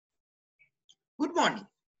Good morning.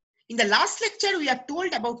 In the last lecture, we are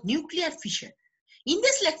told about nuclear fission. In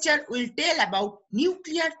this lecture, we will tell about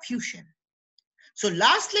nuclear fusion. So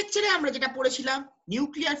last lecture আমরা যেটা পড়েছিলাম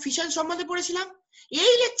nuclear fission সম্বন্ধে পড়েছিলাম।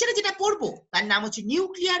 এই লেকচারে যেটা পড়বো তার নাম হচ্ছে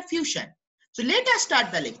nuclear fusion. So let us start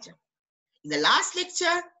the lecture. In the last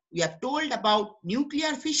lecture, we are told about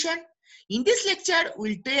nuclear fission. In this lecture, we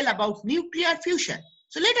will tell about nuclear fusion.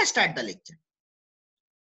 So let us start the lecture.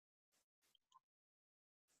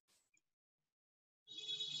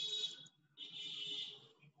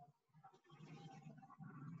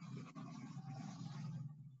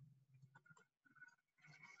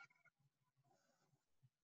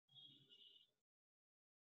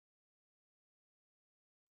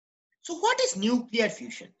 So what is nuclear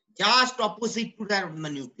fusion? Just opposite to the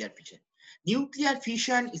nuclear fission. Nuclear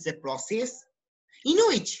fission is a process in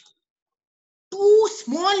which two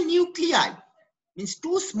small nuclei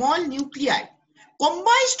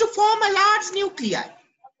combines to form a large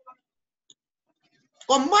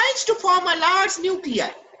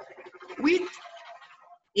nuclei. With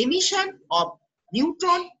emission of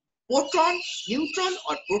neutron or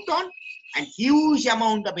proton and huge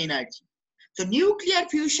amount of energy. So nuclear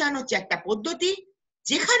fusion হচ্ছে একটা পদ্ধতি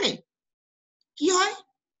যেখানে কি হয়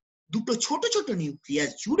দুটো ছোট ছোট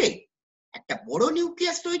nucleus জুড়ে একটা বড়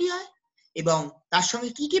নিউক্লিয়াস তৈরি হয় এবং তার সঙ্গে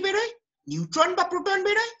কি কি বেরোয় নিউট্রন বা প্রোটন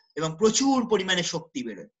বেরোয় এবং প্রচুর পরিমাণে শক্তি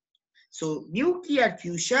বেরোয়। So nuclear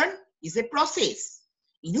fusion is a process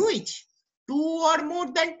in which two or more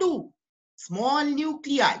than two small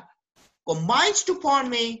nuclei combines to form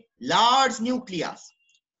a large nucleus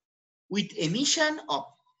with emission of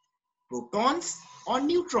protons or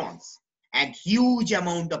neutrons and huge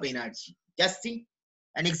amount of energy. Just see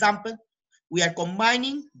an example. We are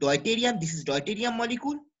combining deuterium, this is deuterium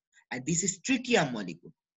molecule, and this is tritium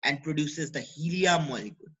molecule, and produces the helium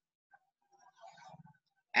molecule.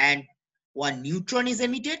 And one neutron is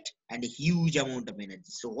emitted and a huge amount of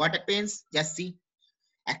energy. So what happens? Just see,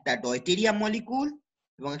 একটা deuterium molecule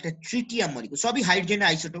এবং একটা tritium molecule, সবই হাইড্রোজেনের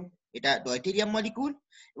isotope. এটা deuterium molecule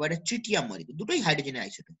এবং একটা tritium molecule, দুটোই হাইড্রোজেনের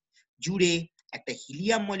আইসোটোপ। জুড়ে একটা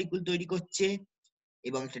হিলিয়াম মলিকুল তৈরি করছে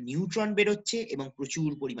এবং একটা নিউট্রন বেরোচ্ছে এবং প্রচুর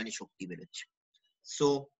পরিমাণে শক্তি বেরোচ্ছে। So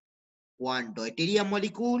one deuterium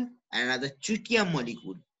molecule and another tritium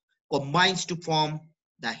molecule combines to form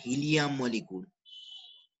the helium molecule,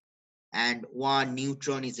 and one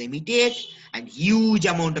neutron is emitted and huge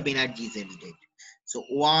amount of energy is emitted. So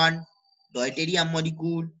one deuterium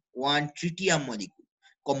molecule, one tritium molecule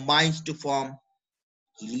combines to form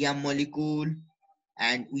helium molecule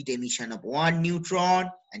and with emission of one neutron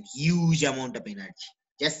and huge amount of energy.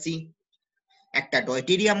 Just see, একটা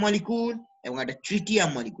deuterium molecule এবং একটা tritium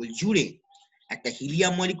molecule জুড়ে একটা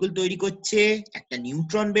helium molecule তৈরি করছে, একটা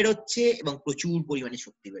neutron বেরোচ্ছে এবং প্রচুর পরিমাণে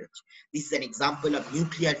শক্তি বেরোচ্ছে। This is an example of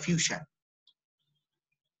nuclear fusion.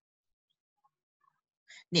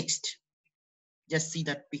 Next, just see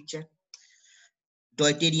that picture.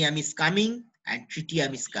 Deuterium is coming and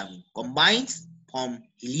tritium is coming, combines form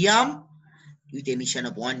helium with emission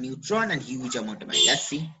of one neutron and huge amount of energy. Let's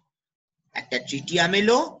see, একটা tritium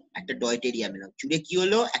এলো, একটা deuterium এলো, জুড়ে কি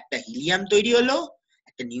হলো একটা helium তৈরি হলো,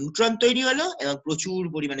 একটা নিউট্রন তৈরি হলো এবং প্রচুর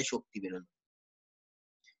পরিমাণে শক্তি বেরোলো।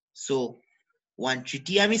 So one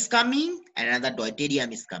tritium is coming and another deuterium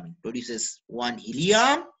is coming, produces one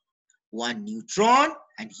helium, one neutron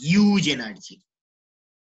and huge energy.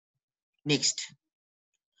 Next,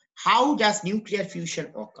 how does nuclear fusion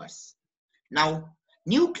occurs? Now,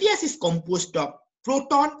 nucleus is composed of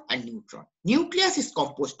proton and neutron. Nucleus is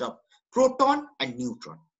composed of proton and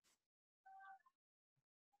neutron.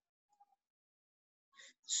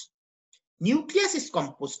 Nucleus is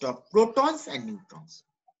composed of protons and neutrons.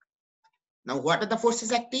 Now, what are the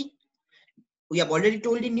forces acting? We have already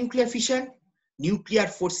told in nuclear fission, nuclear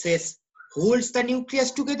forces holds the nucleus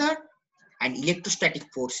together and electrostatic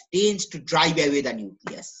force tends to drive away the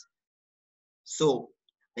nucleus. So,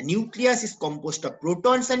 the nucleus is composed of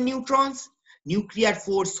protons and neutrons. Nuclear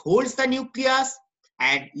force holds the nucleus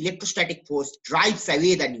and electrostatic force drives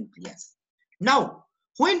away the nucleus. Now,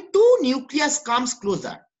 when two nucleus comes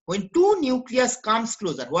closer,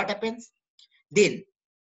 what happens? Then,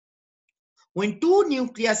 when two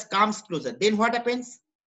nucleus comes closer, then what happens?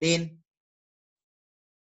 Then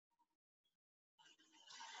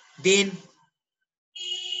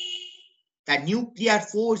the nuclear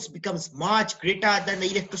force becomes much greater than the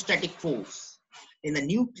electrostatic force. Then the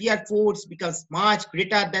nuclear force becomes much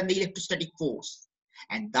greater than the electrostatic force.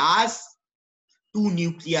 And thus, two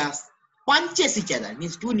nucleus punches each other,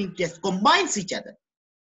 means two nucleus combines each other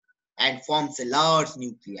and forms a large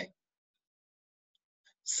nuclei.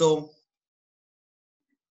 So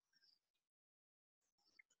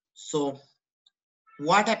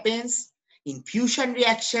what happens in fusion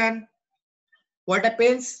reaction? What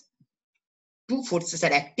happens? Two forces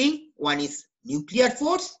are acting. One is nuclear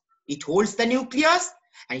force, it holds the nucleus,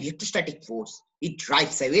 and electrostatic force, it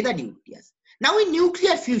drives away the nucleus. Now in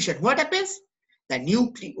nuclear fusion, what happens?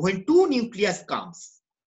 When two nucleus comes,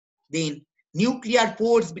 then nuclear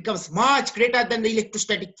force becomes much greater than the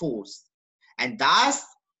electrostatic force, and thus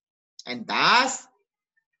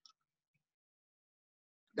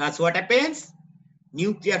what happens?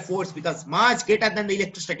 Nuclear force becomes much greater than the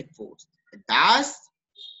electrostatic force, and thus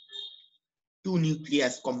two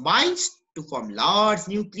nucleus combines to form large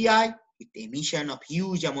nuclei with emission of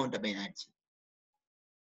huge amount of energy.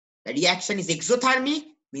 The reaction is exothermic,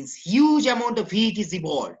 means huge amount of heat is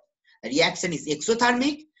evolved. The reaction is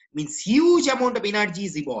exothermic, means huge amount of energy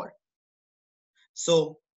is evolved. So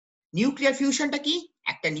nuclear ফিউশনটা কি?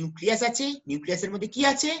 একটা nucleus আছে, নিউক্লিয়াসের মধ্যে কি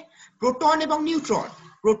আছে? Proton এবং neutron.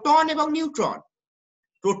 Proton এবং neutron.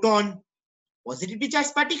 Proton positively charge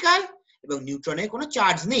particle এবং নিউট্রনের কোনো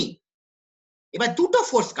চার্জ নেই। এবার দুটো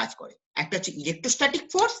ফোর্স কাজ করে, একটা হচ্ছে ইলেকট্রোস্ট্যাটিক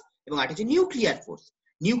ফোর্স এবং একটা হচ্ছে নিউক্লিয়ার ফোর্স।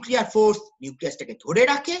 নিউক্লিয়ার ফোর্স নিউক্লিয়াসটাকে ধরে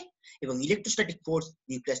রাখে এবং ইলেকট্রোস্ট্যাটিক ফোর্স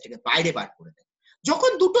নিউক্লিয়াসটাকে বাইরে বার করে দেয়।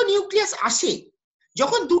 যখন দুটো নিউক্লিয়াস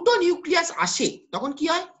আসে তখন কি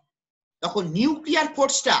হয়? তখন নিউক্লিয়ার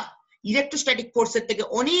ফোর্সটা ইলেকট্রোস্ট্যাটিক ফোর্সের থেকে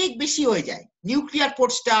অনেক বেশি হয়ে যায়। নিউক্লিয়ার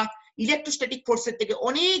ফোর্সটা ইলেকট্রোস্ট্যাটিক ফোর্সের থেকে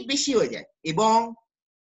অনেক বেশি হয়ে যায় এবং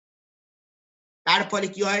তার ফলে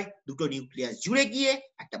কি হয়? দুটো নিউক্লিয়াস জুড়ে গিয়ে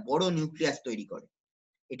একটা বড় নিউক্লিয়াস তৈরি করে।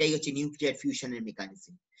 এটাই হচ্ছে নিউক্লিয়ার ফিউশনের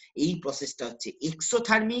মেকানিজম। এই প্রসেসটা হচ্ছে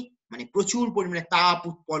এক্সোথার্মিক, মানে প্রচুর পরিমাণে তাপ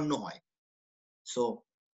উৎপন্ন হয়। সো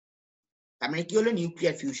তার মানে কি হলো?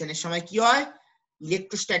 নিউক্লিয়ার ফিউশনের সময় কি হয়?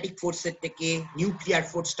 ইলেকট্রোস্ট্যাটিক ফোর্সের থেকে নিউক্লিয়ার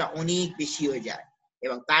ফোর্সটা অনেক বেশি হয়ে যায়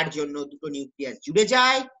এবং তার জন্য দুটো নিউক্লিয়াস জুড়ে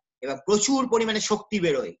যায় এবং প্রচুর পরিমাণে শক্তি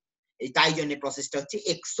বেরোয়। তাই জন্য প্রসেসটা হচ্ছে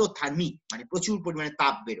এক্সোথার্মিক, মানে প্রচুর পরিমাণে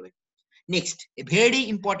তাপ বেরোয়। Next, a very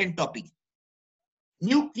important topic,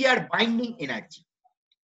 nuclear binding energy.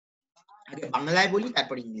 আগে বাংলায় বলি,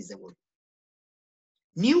 তারপর ইংলিশে বলি।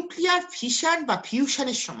 নিউক্লিয়ার ফিশন বা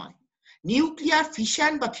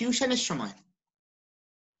ফিউশনের সময়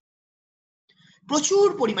প্রচুর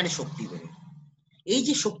পরিমাণে শক্তি বেরোয়। এই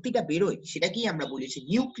যে শক্তিটা বেরোয় সেটাকেই আমরা বলেছি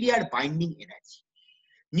nuclear binding energy.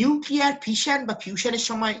 Nuclear fission বা ফিউশনের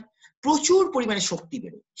সময় প্রচুর পরিমাণে শক্তি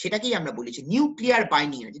বেরোয়, সেটাকেই আমরা বলেছি নিউক্লিয়ার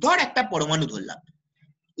বাইন্ডিং এনার্জি। ধর একটা পরমাণু ধরলাম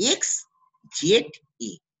এক্স জেড এ,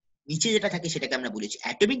 নিচে যেটা থাকে সেটাকে আমরা বলেছি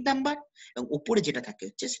অ্যাটমিক নাম্বার এবং উপরে যেটা থাকে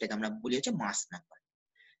হচ্ছে সেটাকে আমরা বলি হচ্ছে মাস নাম্বার।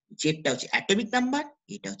 জেডটা হচ্ছে অ্যাটমিক নাম্বার,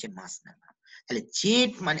 এটা হচ্ছে মাস নাম্বার। তাহলে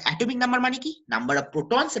জেড মানে অ্যাটমিক নাম্বার মানে কি? নাম্বার অফ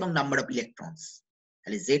প্রোটনস এবং নাম্বার অফ ইলেকট্রনস।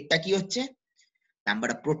 তাহলে জেডটা কি হচ্ছে? নাম্বার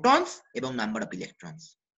অফ প্রোটনস এবং নাম্বার অফ ইলেকট্রনস।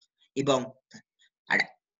 এবং আর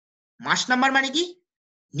মাস নাম্বার মানে কি?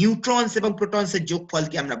 নিউট্রনস এবং প্রোটনস এর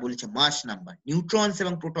যোগফলকে আমরা বলেছি মাস নাম্বার। নিউট্রনস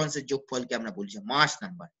এবং প্রোটনস এর যোগফলকে আমরা বলেছি মাস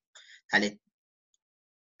নাম্বার। তাহলে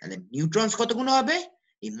নিউট্রনস কত গুণ হবে?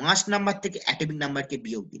 এই মাস নাম্বার থেকে অ্যাটমিক নাম্বারকে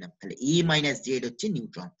বিয়োগ দিলাম, তাহলে এ মাইনাস জেড হচ্ছে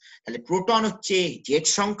নিউট্রন। তাহলে প্রোটন হচ্ছে জেড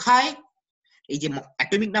সংখ্যায়, এই যে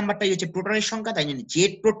অ্যাটমিক নাম্বারটাই হচ্ছে প্রোটনের সংখ্যা, তাই জন্য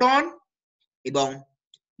জেড প্রোটন, এবং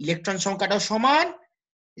ইলেকট্রন সংখ্যাটাও সমান,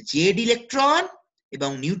 জেড ইলেকট্রন, এবং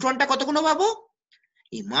নিউট্রনটা কত গুণ পাবো?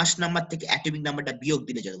 এই মাস নাম্বার থেকে অ্যাটমিক নাম্বারটা বিয়োগ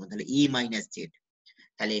দিলে যত গুণ, তাহলে এ মাইনাস জেড।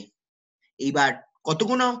 তাহলে এইবার কত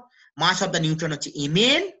গুণ? মাস অফ দ্য নিউট্রন হচ্ছে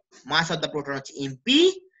mn, mass of the proton হচ্ছে mp,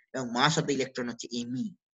 এবং মাস অফ দ্য ইলেকট্রন হচ্ছে me।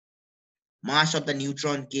 মাস অফ দ্য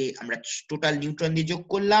নিউট্রনকে আমরা টোটাল নিউট্রন দিয়ে যোগ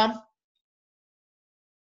করলাম,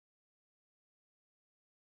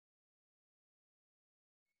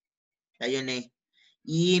 তাই জন্য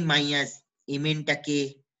e মাইনাস mn টাকে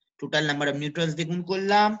টোটাল নাম্বার অফ নিউট্রনস দিয়ে গুণ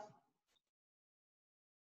করলাম,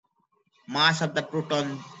 মাস of the proton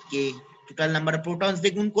K total number of protons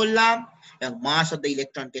দিয়ে গুণ করলাম, এবং মাস of the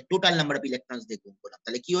electron K total number of electrons দিয়ে গুণ করলাম।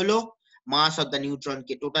 তাহলে কি হলো? মাস of the neutron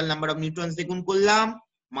K total number of নিউট্রনস দিয়ে গুণ করলাম,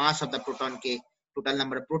 মাস of the proton K total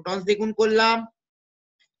number of protons দিয়ে গুণ করলাম,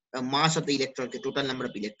 এবং মাস of the electron K total number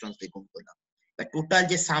of electrons দিয়ে গুণ করলাম। এবার টোটাল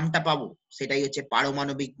যে সামটা পাবো সেটাই হচ্ছে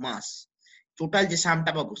পারমাণবিক মাস। টোটাল যে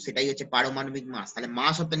সামটা পাবো সেটাই হচ্ছে পারমাণবিক মাস। তাহলে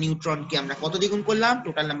মাস অফ দ্য নিউট্রন কে আমরা কত দিয়ে গুণ করলাম?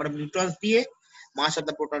 টোটাল নাম্বার অফ নিউট্রনস দিয়ে, মাস of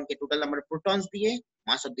the proton K total number of protons দিয়ে,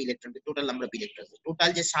 মাস of the electron K total number of electrons দিয়ে। টোটাল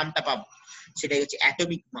যে সামটা পাবো সেটাই হচ্ছে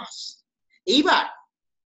অ্যাটমিক মাস। এইবার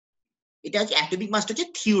এটা হচ্ছে অ্যাটমিক মাসটা হচ্ছে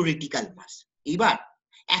থিওরিটিক্যাল মাস। এইবার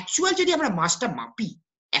অ্যাকচুয়াল যদি আমরা মাসটা মাপি,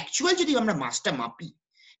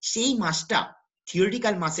 সেই মাসটা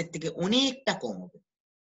থিওরিটিক্যাল মাসের থেকে অনেকটা কম হবে।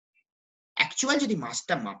 অ্যাকচুয়াল যদি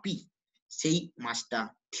মাসটা মাপি, সেই মাসটা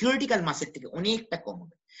থিওরিটিক্যাল মাসের থেকে অনেকটা কম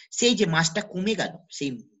হবে। সেই যে মাসটা কমে গেল,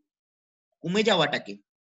 সেই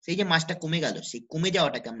কমে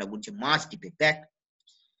যাওয়াটাকে আমরা বলছি মাস ডিফেক্ট। দেখ,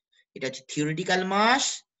 এটা হচ্ছে থিওরিটিক্যাল মাস,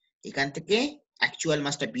 এখান থেকে অ্যাকচুয়াল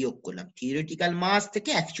মাসটা বিয়োগ করলাম, থিওরিটিক্যাল মাস থেকে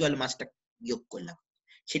অ্যাকচুয়াল মাসটা বিয়োগ করলাম,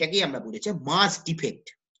 সেটাকেই আমরা বলেছি মাস ডিফেক্ট।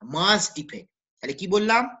 মাস ডিফেক্ট, তাহলে কি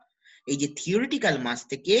বললাম, এই যে থিওরিটিক্যাল মাস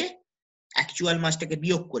থেকে অ্যাকচুয়াল মাসটাকে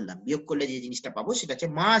বিয়োগ করলাম, বিয়োগ করলে যে জিনিসটা পাবো সেটা হচ্ছে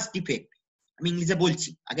মাস ডিফেক্ট। আমি ইংলিশে বলছি,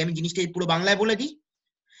 আগে আমি জিনিসটা পুরো বাংলায় বলে দিই।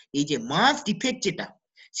 এই যে মাস ডিফেক্ট যেটা,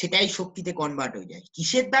 সেটাই শক্তিতে কনভার্ট হয়ে যায়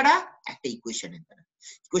কিসের দ্বারা, একটা ইকুয়েশনের দ্বারা।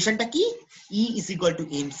 ইকুয়েশনটা কি, E is equal to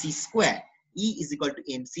mc square, E is equal to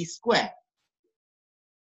mc square.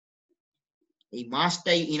 এই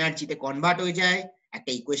মাসটাই এনার্জিতে কনভার্ট হয়ে যায়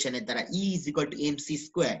একটা ইকুয়েশনের দ্বারা, E is equal to mc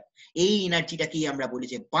square. এই এনার্জিটাকেই আমরা বলি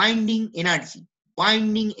যে বাইন্ডিং এনার্জি।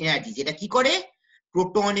 বাইন্ডিং এনার্জি যেটা কি করে,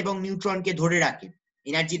 প্রোটন এবং নিউট্রনকে ধরে রাখে।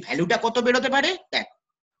 এনার্জির ভ্যালুটা কত বেরোতে পারে, দেখ,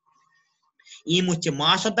 m হচ্ছে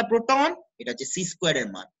মাস অফ দ্য প্রোটন, এটা হচ্ছে c স্কয়ার এর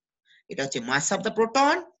মান, এটা হচ্ছে মাস অফ দ্য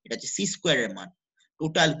প্রোটন, এটা হচ্ছে c স্কয়ার এর মান,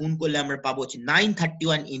 টোটাল গুণ করলে আমরা পাবো হচ্ছে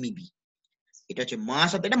 931 MeV। এটা হচ্ছে মাস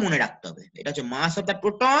অফ, এটা মনে রাখতে হবে, এটা হচ্ছে মাস অফ দ্য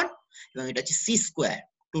প্রোটন এবং এটা হচ্ছে c স্কয়ার,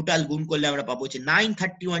 টোটাল গুণ করলে আমরা পাবো হচ্ছে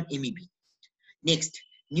 931 MeV। নেক্সট,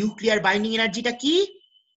 নিউক্লিয়ার বাইন্ডিং এনার্জিটা কি,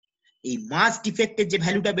 এই মাস ডিফেক্টের যে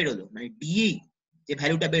ভ্যালুটা বেরোলো, মানে ডি যে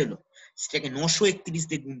ভ্যালুটা বেরোলো, সেটাকে 931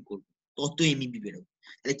 দিয়ে গুণ করবো, তত MeV বেরোবে।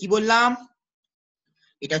 তাহলে কি বললাম,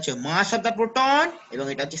 এটা হচ্ছে মাস অফ দ্য প্রোটন এবং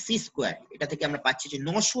এটা হচ্ছে c স্কয়ার, এটা থেকে আমরা পাচ্ছি যে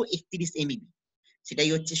 931 MeV,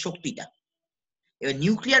 সেটাই হচ্ছে শক্তিটা। এবার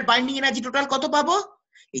নিউক্লিয়ার বাইন্ডিং এনার্জি টোটাল কত পাবো,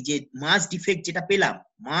 এই যে মাস ডিফেক্ট যেটা পেলাম,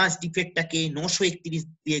 মাস ডিফেক্টটাকে 931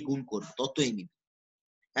 দিয়ে গুণ করব, তত MeV।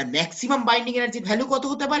 আর ম্যাক্সিমাম বাইন্ডিং এনার্জির ভ্যালু কত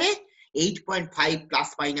হতে পারে, 8.5 plus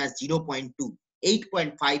minus 0.2,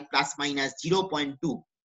 8.5 plus minus 0.2।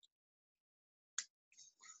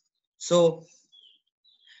 So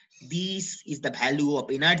this is the value of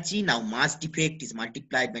energy. Now mass defect is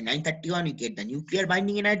multiplied by 931, you get the nuclear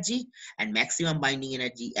binding energy, and maximum binding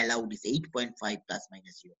energy allowed is 8.5 plus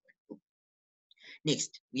minus 0.2.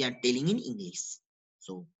 Next, we are telling in English.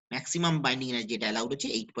 So maximum binding energy allowed is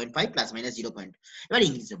 8.5 plus minus 0.2. Ebar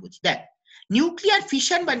English e bojhi, that nuclear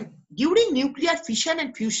fission, but during nuclear fission and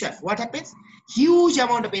fusion, what happens, huge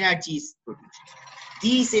amount of energy is produced.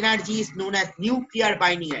 This energy is known as nuclear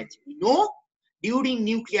binding energy. We know during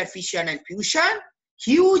nuclear fission and fusion,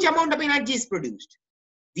 huge amount of energy is produced.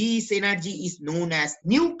 This energy is known as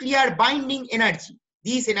nuclear binding energy.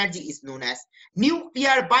 This energy is known as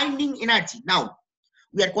nuclear binding energy. Now,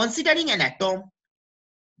 we are considering an atom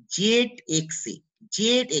ZXA.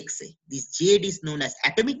 ZXA. This Z is known as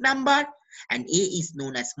atomic number and A is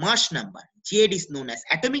known as mass number. Z is known as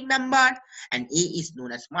atomic number and A is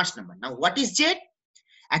known as mass number. Now, what is Z?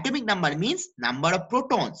 Atomic number means number of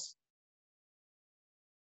protons.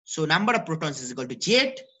 So number of protons is equal to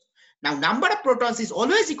Z. Now number of protons is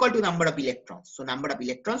always equal to number of electrons. So number of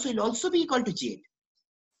electrons will also be equal to Z.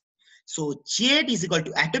 So Z is equal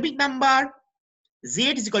to atomic number. Z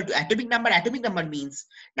is equal to atomic number. Atomic number means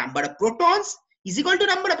number of protons is equal to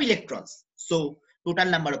number of electrons. So total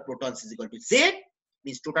number of protons is equal to Z,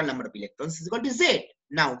 means total number of electrons is equal to Z.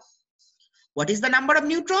 Now, what is the number of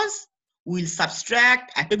neutrons? We will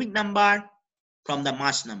subtract atomic number from the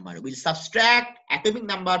mass number. We will subtract atomic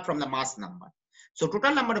number from the mass number. So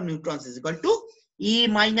total number of neutrons is equal to A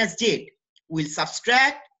minus Z. We will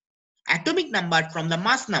subtract atomic number from the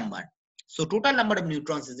mass number. So total number of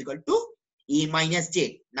neutrons is equal to A minus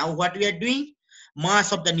Z. Now what we are doing?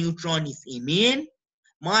 Mass of the neutron is Mn,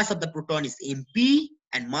 mass of the proton is Mp,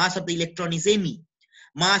 and mass of the electron is Me.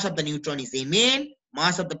 Mass of the neutron is Mn,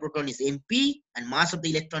 mass of the proton is Mp, and mass of the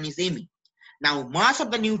electron is Me. Now mass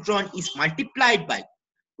of the neutron is multiplied by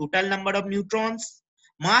total number of neutrons,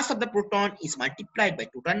 mass of the proton is multiplied by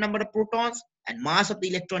total number of protons, and mass of the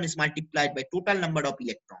electron is multiplied by total number of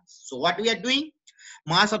electrons. So what we are doing?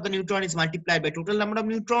 Mass of the neutron is multiplied by total number of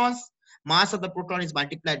neutrons, mass of the proton is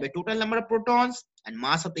multiplied by total number of protons, and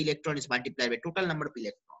mass of the electron is multiplied by total number of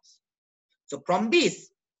electrons. So from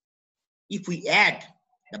this, if we add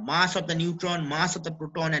the mass of the neutron, mass of the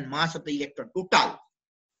proton, and mass of the electron, total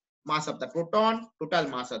mass of the proton, total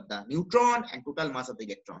mass of the neutron, and total mass of the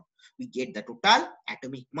electron, we get the total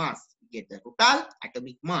atomic mass. We get the total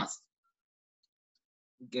atomic mass.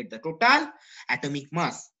 We get the total atomic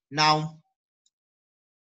mass. Now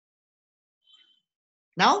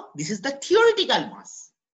this is the theoretical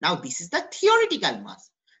mass. Now this is the theoretical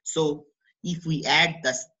mass. So if we add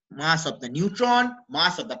the mass of the neutron,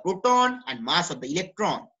 mass of the proton, and mass of the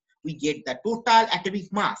electron, we get the total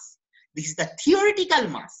atomic mass. This is the theoretical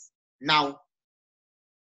mass. Now,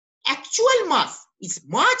 actual mass is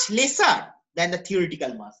much lesser than the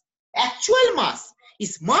theoretical mass. Actual mass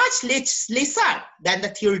is much lesser than the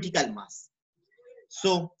theoretical mass.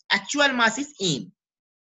 So actual mass is M.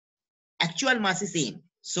 Actual mass is M.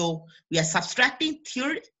 So we are subtracting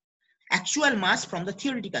actual mass from the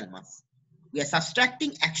theoretical mass. We are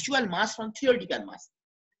subtracting actual mass from theoretical mass.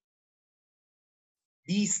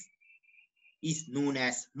 This is known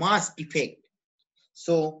as mass defect.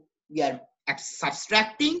 So we are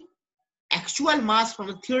subtracting actual mass from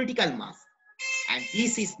the theoretical mass, and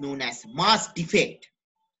this is known as mass defect.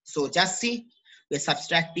 So just see, we are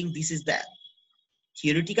subtracting, this is the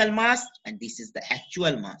theoretical mass and this is the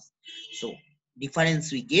actual mass. So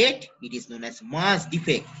difference we get, it is known as mass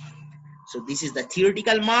defect. So this is the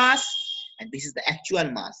theoretical mass and this is the actual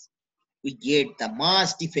mass. We get the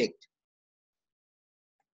mass defect.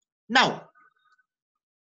 Now,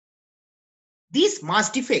 this mass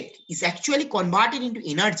defect is actually converted into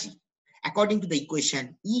energy according to the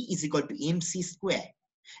equation E is equal to mc square.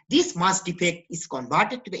 This mass defect is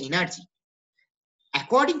converted to the energy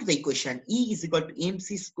according to the equation E is equal to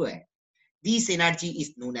mc square. This energy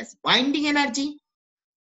is known as binding energy,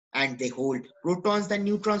 and they hold protons and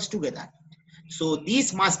neutrons together. So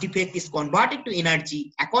this mass defect is converted to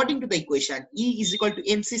energy according to the equation E is equal to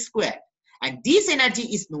mc square, and this energy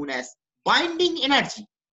is known as binding energy.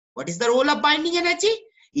 What is the role of binding energy?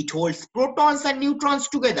 It holds protons and neutrons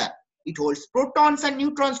together. It holds protons and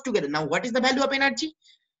neutrons together. Now, what is the value of energy?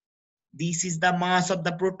 This is the mass of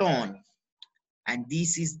the proton, and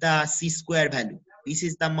this is the c square value. This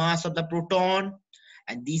is the mass of the proton,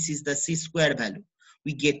 and this is the c square value.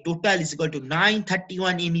 We get total is equal to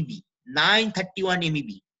 931 MeV. 931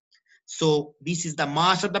 MeV. So this is the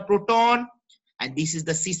mass of the proton, and this is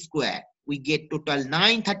the c square. We get total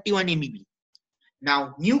 931 MeV.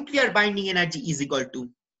 Now, nuclear binding energy is equal to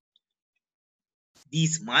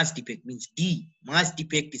this mass defect, means D. Mass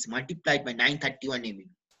defect is multiplied by 931 MeV.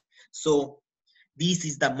 So this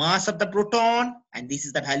is the mass of the proton and this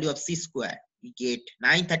is the value of c square. We get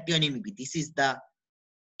 931 MeV. This is the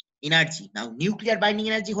energy. Now, nuclear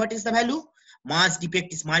binding energy, what is the value? Mass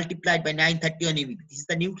defect is multiplied by 931 MeV. This is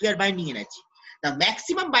the nuclear binding energy. Now,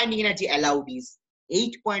 maximum binding energy allowed is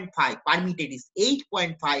 8.5. Permitted is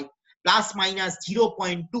 8.5 plus minus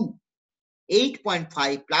 0.2.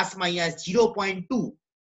 8.5 plus minus 0.2.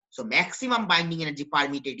 So maximum binding energy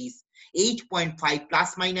permitted is 8.5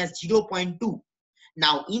 plus minus 0.2.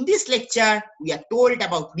 Now in this lecture, we are told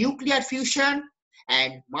about nuclear fusion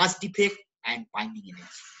and mass defect and binding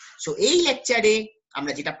energy. So এই lecture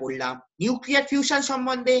আমরা যেটা পড়লাম nuclear fusion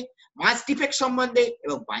সম্বন্ধে, মাস defect সম্বন্ধে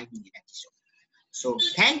এবং binding energy সম্বন্ধে. So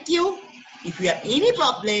thank you. If you have any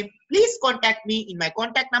problem, please contact me in my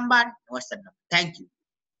contact number, WhatsApp number. Thank you.